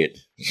date.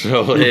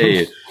 So,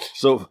 hey,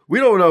 we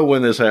don't know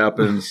when this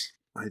happens.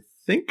 I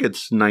think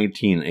it's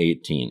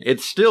 1918.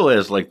 It still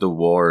is the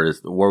World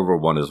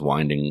War I is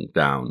winding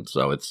down,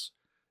 so it's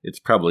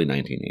probably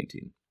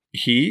 1918.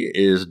 He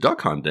is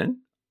duck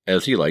hunting,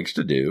 as he likes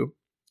to do,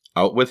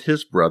 out with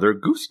his brother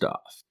Gustav,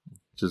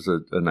 which is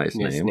a nice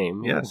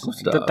name. Yeah,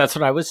 Gustav. That's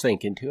what I was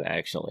thinking too,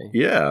 actually.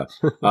 Yeah.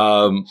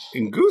 And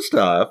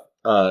Gustav,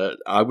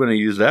 I'm going to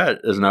use that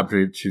as an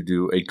opportunity to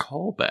do a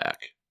callback,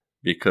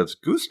 because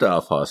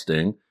Gustav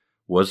Husting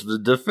was the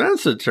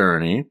defense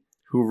attorney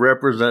who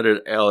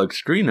represented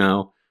Alex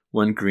Greeno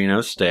when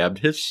Greeno stabbed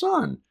his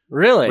son.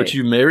 Really? Which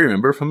you may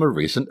remember from a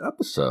recent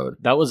episode.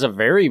 That was a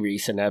very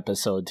recent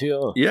episode,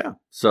 too. Yeah.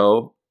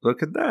 So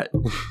look at that.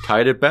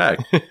 Tied it back.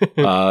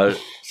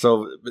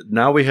 So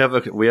now we have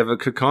a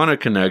Kaukauna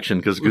connection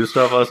because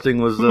Gustav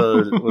Husting was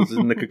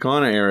in the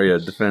Kaukauna area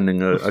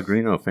defending a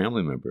Greeno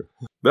family member.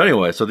 But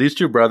anyway, so these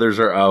two brothers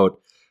are out.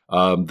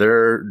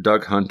 They're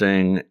duck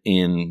hunting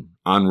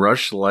on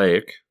Rush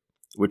Lake,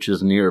 which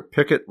is near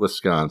Pickett,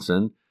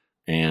 Wisconsin.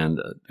 And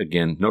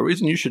again, no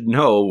reason you should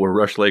know where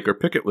Rush Lake or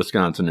Pickett,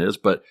 Wisconsin is,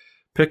 but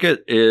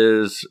Pickett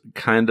is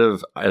kind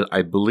of,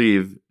 I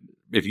believe,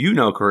 if you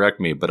know, correct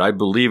me, but I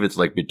believe it's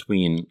like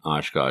between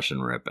Oshkosh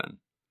and Ripon.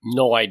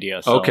 No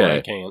idea. So okay.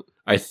 I can't.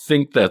 I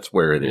think that's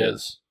where it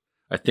is.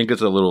 I think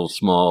it's a little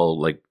small,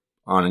 like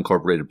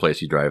unincorporated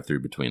place you drive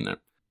through between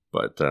there.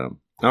 But, all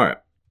right.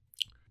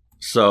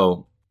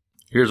 So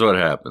here's what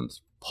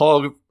happens.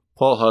 Paul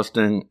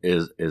Husting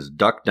is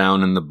ducked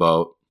down in the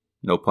boat.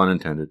 No pun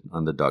intended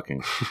on the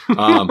ducking.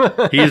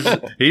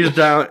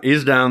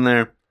 He's down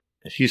there.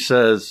 He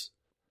says,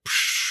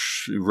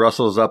 he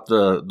rustles up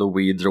the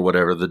weeds or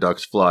whatever. The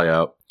ducks fly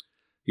out.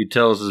 He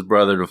tells his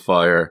brother to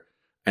fire.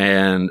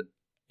 And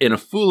in a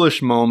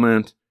foolish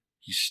moment,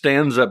 he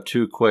stands up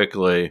too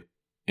quickly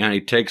and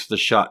he takes the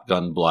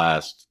shotgun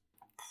blast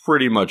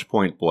pretty much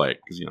point blank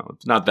because,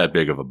 it's not that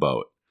big of a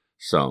boat.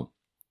 So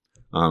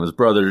his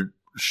brother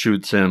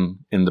shoots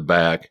him in the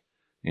back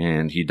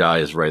and he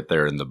dies right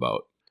there in the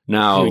boat.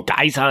 Now, he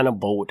dies on a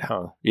boat,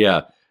 huh?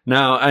 Yeah.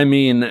 Now, I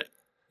mean,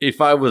 if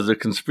I was a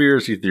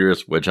conspiracy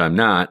theorist, which I'm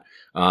not,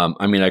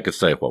 I could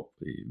say, well,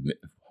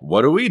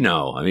 what do we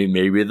know? I mean,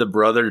 maybe the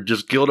brother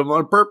just killed him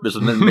on purpose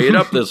and then made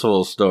up this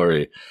whole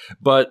story.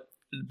 But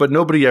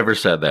nobody ever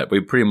said that. We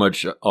pretty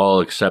much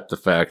all accept the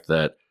fact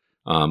that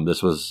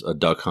this was a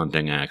duck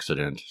hunting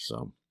accident.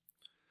 So,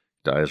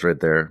 dies right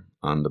there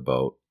on the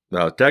boat.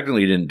 Well,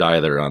 technically, he didn't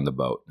die there on the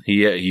boat.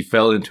 He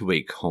fell into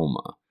a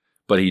coma,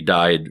 but he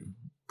died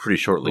pretty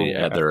shortly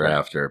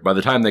thereafter. By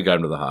the time they got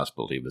him to the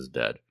hospital, he was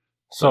dead.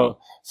 So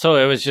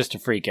it was just a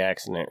freak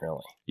accident,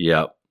 really.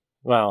 Yep.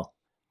 Well,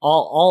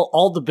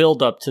 all the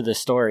build up to the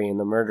story and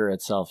the murder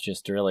itself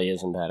just really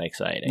isn't that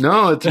exciting.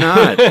 No, it's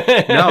not.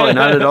 No,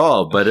 not at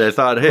all. But I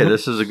thought, hey,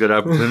 this is a good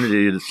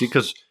opportunity to see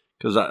because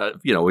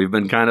we've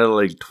been kind of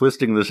like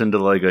twisting this into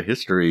like a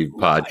history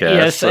podcast.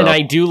 Yes, so. And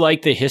I do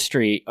like the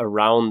history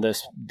around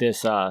this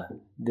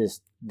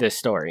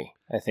story.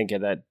 I think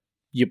that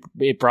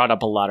it brought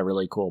up a lot of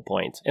really cool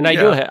points, and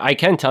I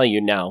can tell you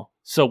now.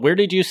 So, where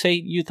did you say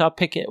you thought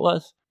Pickett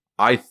was?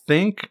 I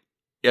think,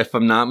 if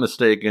I'm not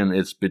mistaken,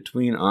 it's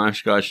between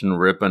Oshkosh and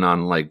Ripon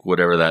on like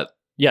whatever that.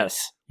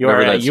 Yes, you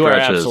are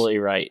absolutely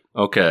right.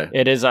 Okay,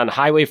 it is on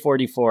Highway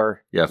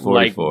 44. Yeah,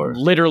 44. Like,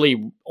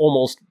 literally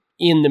almost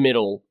in the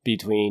middle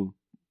between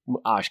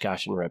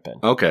Oshkosh and Ripon.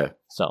 Okay,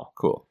 so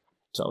cool.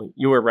 So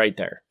you were right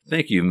there.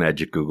 Thank you,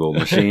 Magic Google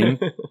machine.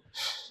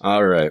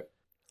 All right.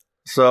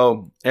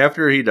 So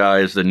after he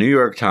dies, the New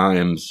York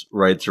Times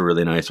writes a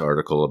really nice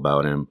article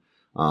about him.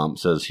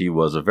 Says he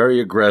was a very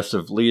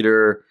aggressive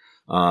leader.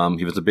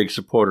 He was a big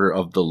supporter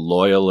of the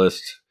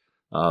Loyalist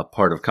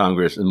part of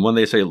Congress. And when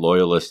they say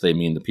Loyalists, they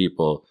mean the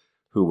people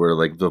who were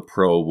like the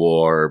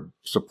pro-war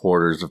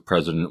supporters of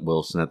President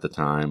Wilson at the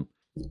time.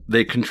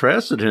 They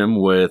contrasted him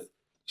with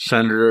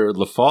Senator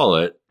La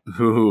Follette,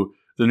 who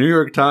the New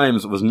York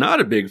Times was not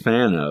a big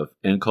fan of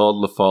and called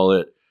La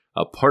Follette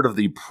a part of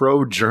the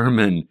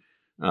pro-German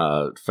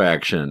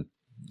faction.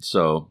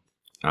 So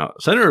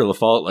Senator La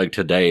Follette, like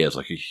today, is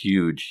like a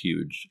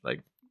huge,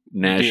 like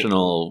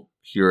national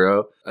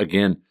hero.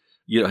 Again,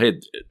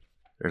 hey,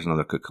 there's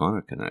another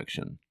Kaukauna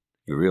connection.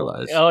 You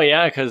realize? Oh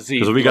yeah, because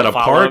we got a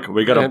park.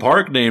 We got a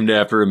park named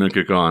after him in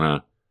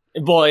Kaukauna.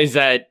 Well, is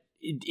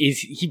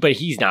he? But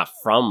he's not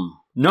from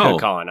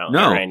Kaukauna.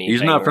 No, or anything,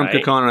 he's not from right?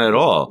 Kaukauna at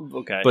all.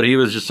 Okay, but he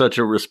was just such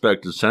a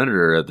respected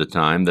senator at the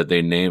time that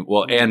they named.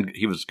 Well, and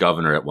he was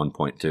governor at one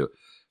point too.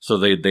 So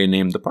they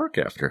named the park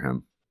after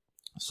him.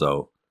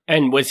 So.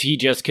 And was he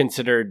just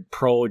considered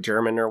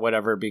pro-German or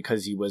whatever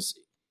because he was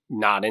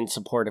not in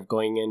support of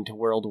going into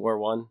World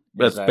War I?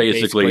 That's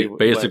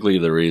basically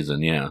the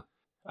reason, yeah.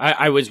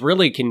 I was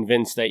really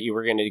convinced that you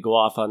were going to go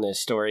off on this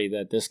story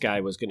that this guy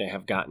was going to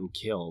have gotten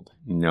killed.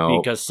 No.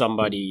 Because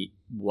somebody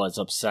was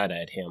upset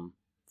at him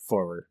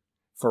for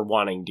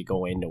wanting to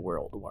go into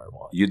World War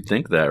I. You'd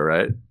think that,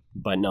 right?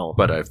 But no.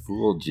 But I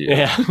fooled you.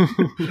 Yeah.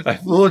 I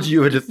fooled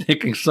you into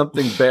thinking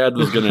something bad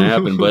was going to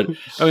happen. But,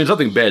 I mean,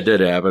 something bad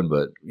did happen,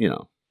 but,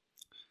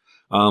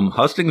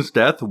 Husting's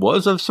death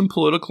was of some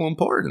political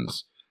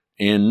importance.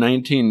 In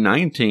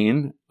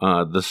 1919,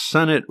 the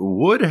Senate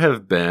would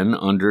have been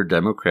under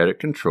Democratic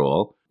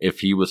control if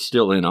he was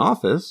still in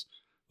office,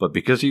 but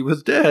because he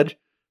was dead,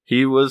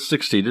 he was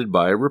succeeded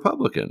by a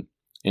Republican.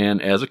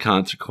 And as a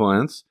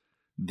consequence,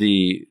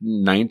 the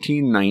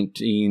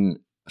 1919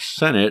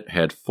 Senate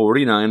had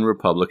 49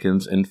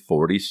 Republicans and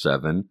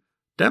 47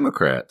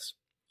 Democrats.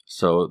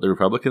 So the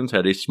Republicans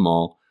had a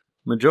small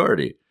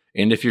majority.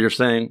 And if you're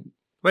saying,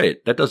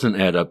 wait, that doesn't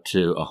add up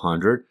to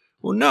 100,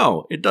 Well,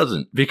 no, it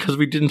doesn't, because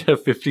we didn't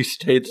have 50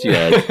 states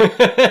yet.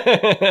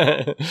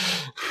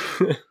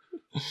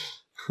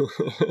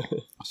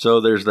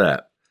 So there's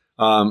that.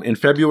 In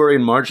February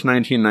and March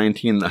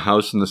 1919, the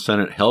House and the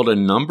Senate held a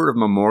number of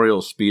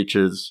memorial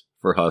speeches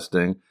for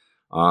Husting,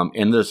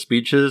 and the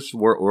speeches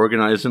were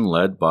organized and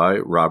led by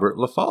Robert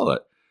La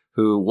Follette,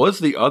 who was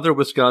the other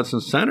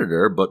Wisconsin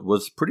senator, but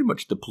was pretty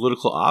much the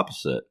political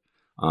opposite.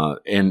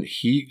 And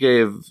he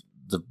gave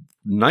the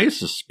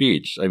nicest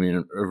speech. I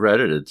mean, I read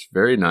it. It's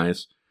very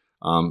nice.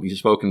 He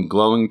spoke in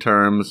glowing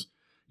terms.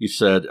 He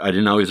said, I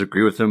didn't always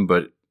agree with him,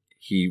 but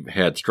he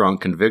had strong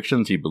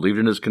convictions. He believed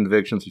in his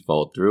convictions. He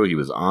followed through. He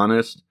was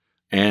honest.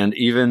 And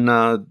even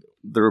the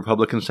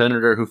Republican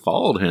senator who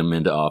followed him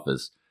into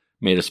office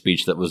made a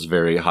speech that was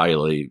very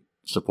highly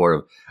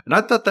supportive. And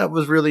I thought that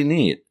was really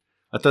neat.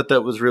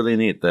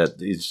 That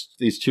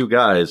these two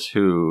guys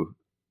who,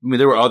 I mean,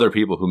 there were other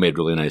people who made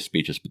really nice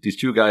speeches, but these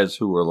two guys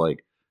who were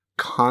like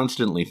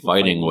constantly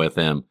fighting with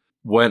him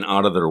went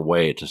out of their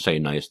way to say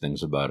nice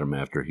things about him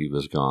after he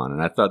was gone.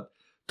 And I thought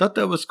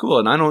that was cool.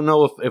 And I don't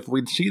know if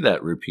we'd see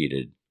that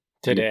repeated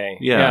today.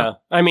 Yeah.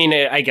 I mean,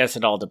 I guess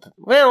it all depends.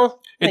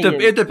 Well,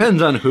 it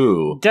depends on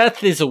who.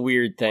 Death is a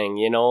weird thing,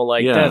 you know,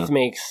 like Yeah. death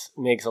makes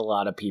a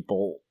lot of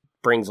people,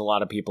 brings a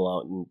lot of people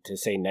out and to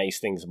say nice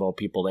things about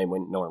people they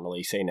wouldn't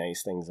normally say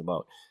nice things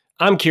about.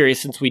 I'm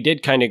curious, since we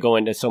did kind of go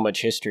into so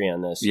much history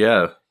on this.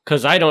 Yeah.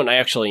 Because I don't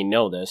actually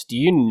know this. Do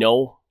you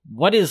know,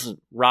 what is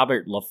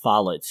Robert La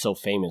Follette so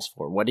famous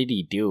for? What did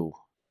he do?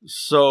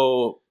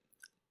 So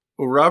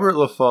Robert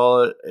La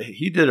Follette,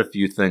 he did a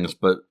few things,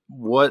 but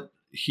what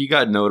he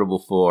got notable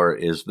for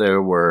is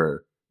there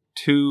were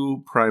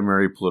two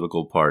primary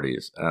political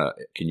parties.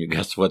 Can you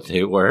guess what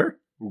they were?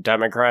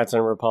 Democrats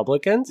and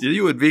Republicans?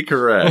 You would be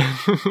correct.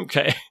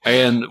 Okay.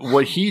 And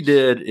what he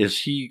did is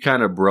he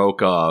kind of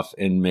broke off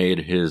and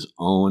made his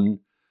own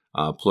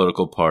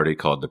political party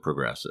called the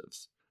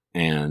Progressives.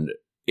 And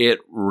it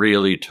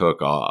really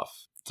took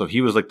off. So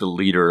he was like the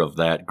leader of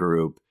that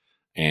group.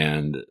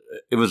 And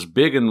it was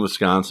big in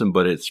Wisconsin,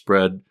 but it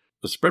spread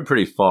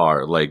pretty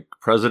far. Like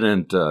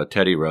President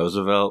Teddy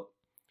Roosevelt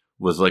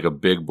was like a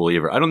big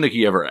believer. I don't think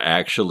he ever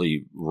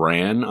actually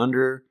ran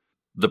under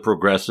the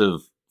progressive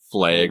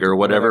flag or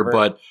whatever.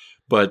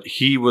 but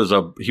he was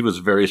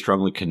very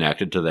strongly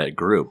connected to that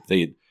group.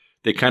 They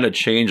kind of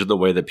changed the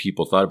way that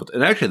people thought about it.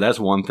 And actually, that's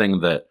one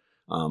thing that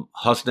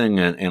Husting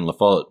and La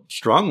Follette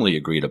strongly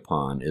agreed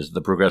upon is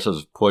the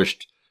progressives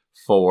pushed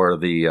for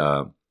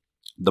the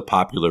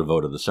popular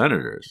vote of the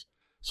senators.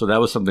 So that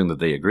was something that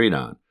they agreed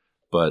on.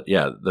 But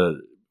yeah,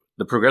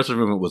 the progressive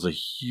movement was a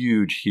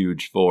huge,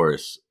 huge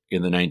force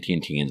in the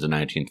 19-teens and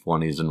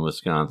 1920s in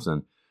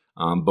Wisconsin,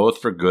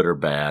 both for good or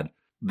bad.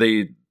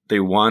 They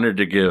wanted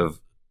to give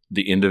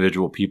the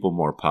individual people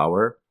more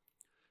power,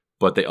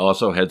 but they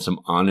also had some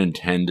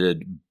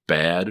unintended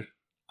bad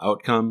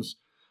outcomes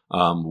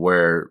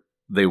where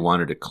they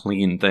wanted to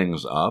clean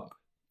things up,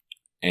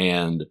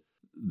 and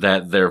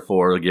that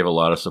therefore gave a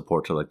lot of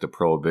support to like the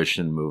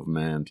Prohibition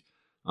movement,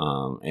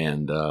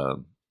 and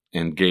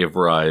gave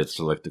rise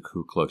to like the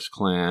Ku Klux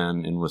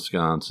Klan in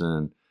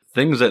Wisconsin,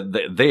 things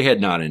that they had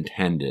not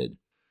intended.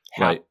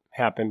 Right.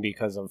 Happened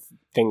because of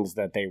things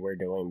that they were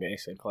doing,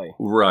 basically.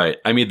 Right.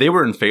 I mean, they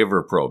were in favor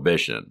of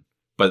prohibition,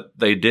 but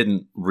they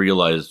didn't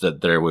realize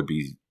that there would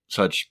be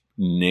such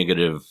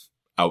negative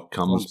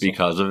outcomes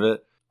because of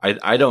it.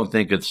 I don't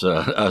think it's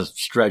a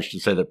stretch to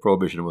say that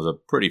prohibition was a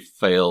pretty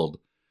failed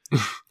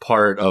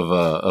part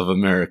of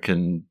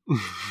American,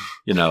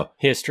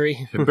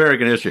 history.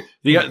 American history.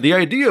 The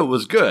idea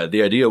was good.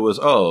 The idea was,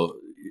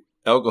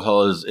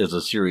 alcohol is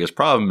a serious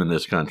problem in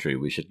this country.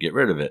 We should get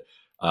rid of it.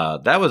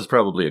 That was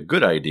probably a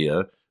good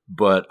idea,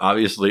 but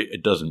obviously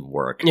it doesn't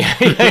work.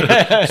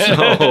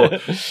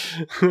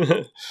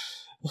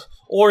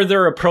 Or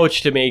their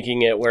approach to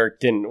making it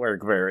work didn't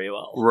work very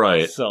well.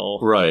 Right. So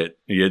right.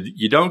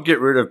 You don't get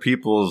rid of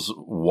people's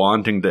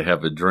wanting to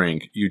have a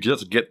drink. You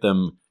just get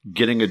them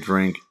getting a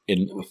drink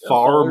in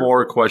far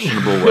more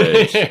questionable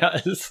ways.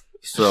 Yes.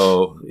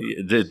 So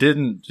it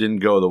didn't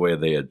go the way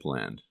they had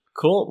planned.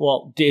 Cool.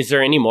 Well, is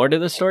there any more to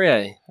the story?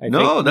 I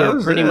No, think that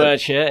was pretty it.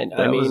 much it.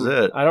 That was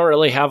it. I don't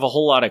really have a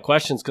whole lot of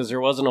questions because there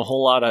wasn't a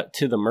whole lot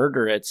to the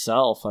murder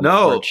itself,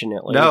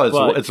 unfortunately.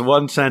 No, it's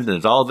one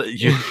sentence. All that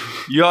you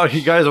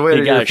guys waited.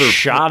 He got here for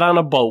shot on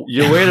a boat.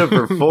 You waited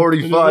for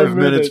 45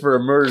 minutes for a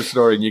murder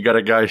story, and you got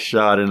a guy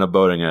shot in a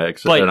boating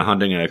accident, in a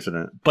hunting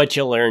accident. But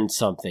you learned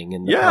something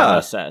in the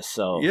process.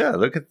 So yeah,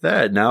 look at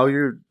that. Now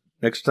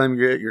next time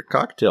you're at your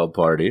cocktail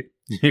party,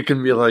 you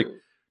can be like,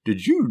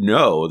 "Did you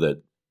know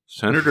that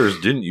senators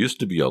didn't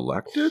used to be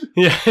elected?"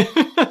 Yeah.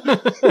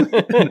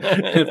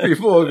 And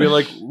people would be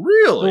like,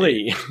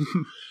 "Really?"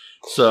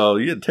 So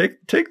you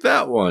take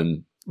that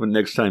one when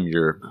next time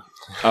you're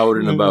out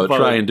and about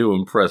trying to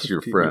impress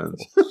your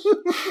friends.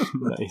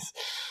 Nice.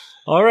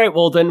 All right.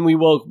 Well, then we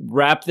will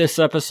wrap this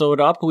episode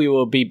up. We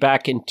will be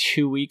back in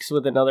 2 weeks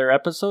with another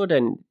episode.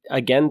 And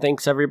again,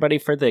 thanks everybody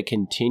for the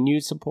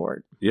continued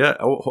support. Yeah,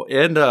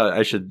 and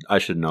I should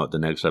note the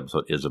next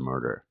episode is a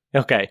murder.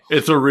 Okay.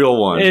 It's a real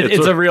one.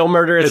 It's a real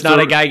murder. It's not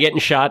a guy getting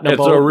shot in a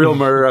boat. It's a real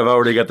murder. I've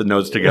already got the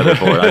notes together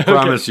for it. I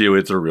promise you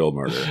it's a real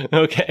murder.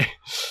 Okay.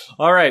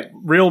 All right.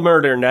 Real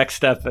murder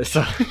next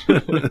episode.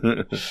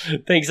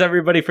 Thanks,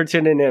 everybody, for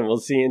tuning in. We'll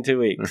see you in 2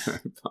 weeks.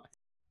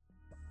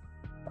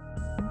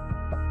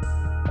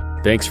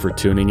 Thanks for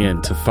tuning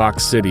in to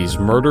Fox Cities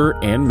Murder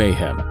and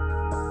Mayhem.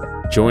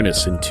 Join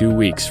us in 2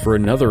 weeks for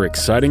another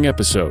exciting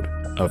episode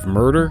of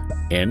Murder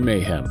and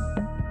Mayhem.